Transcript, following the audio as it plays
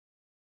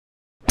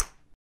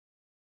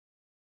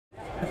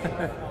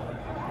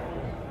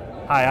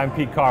Hi, I'm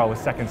Pete Karle with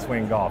Second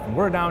Swing Golf, and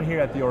we're down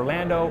here at the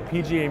Orlando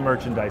PGA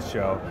Merchandise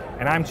Show,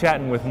 and I'm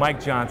chatting with Mike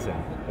Johnson,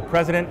 the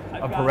president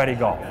of Piretti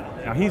Golf.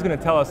 Now he's going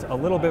to tell us a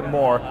little bit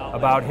more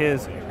about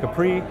his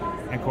Capri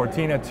and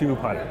Cortino 2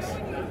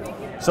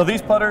 putters. So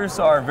these putters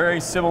are very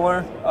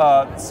similar,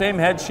 same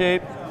head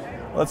shape.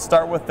 Let's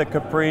start with the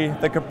Capri.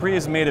 The Capri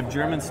is made of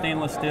German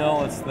stainless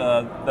steel. It's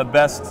the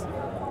best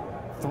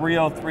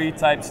 303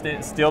 type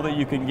steel that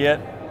you can get.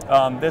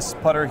 This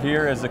putter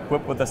here is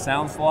equipped with a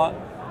sound slot.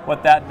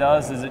 What that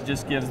does is it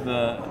just gives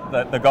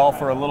the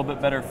golfer a little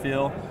bit better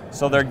feel.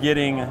 So they're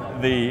getting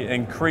the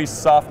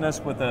increased softness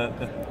with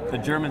the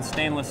German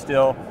stainless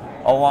steel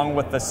along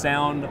with the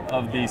sound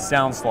of the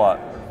sound slot.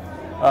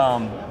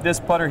 This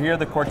putter here,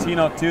 the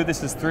Cortino 2,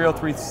 this is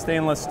 303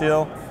 stainless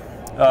steel.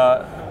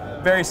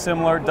 Very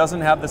similar,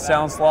 doesn't have the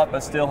sound slot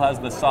but still has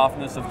the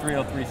softness of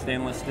 303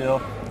 stainless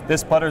steel.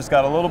 This putter's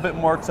got a little bit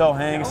more toe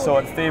hang, so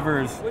it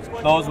favors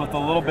those with a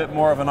little bit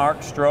more of an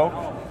arc stroke.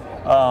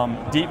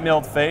 Deep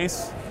milled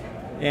face,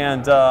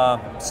 and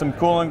some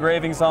cool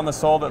engravings on the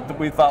sole that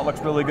we thought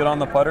looks really good on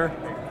the putter.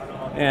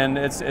 And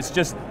it's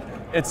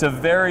a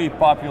very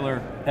popular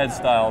head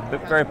style,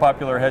 very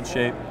popular head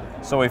shape,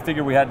 so we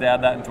figured we had to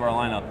add that into our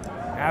lineup.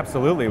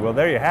 Absolutely. Well,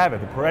 there you have it.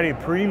 The Piretti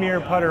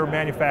premier putter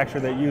manufacturer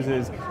that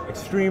uses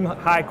extreme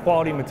high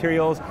quality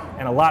materials,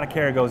 and a lot of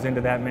care goes into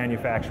that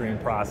manufacturing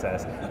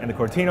process. And the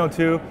Cortino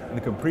 2 and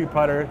the Capri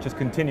putter just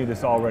continue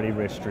this already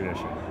rich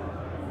tradition.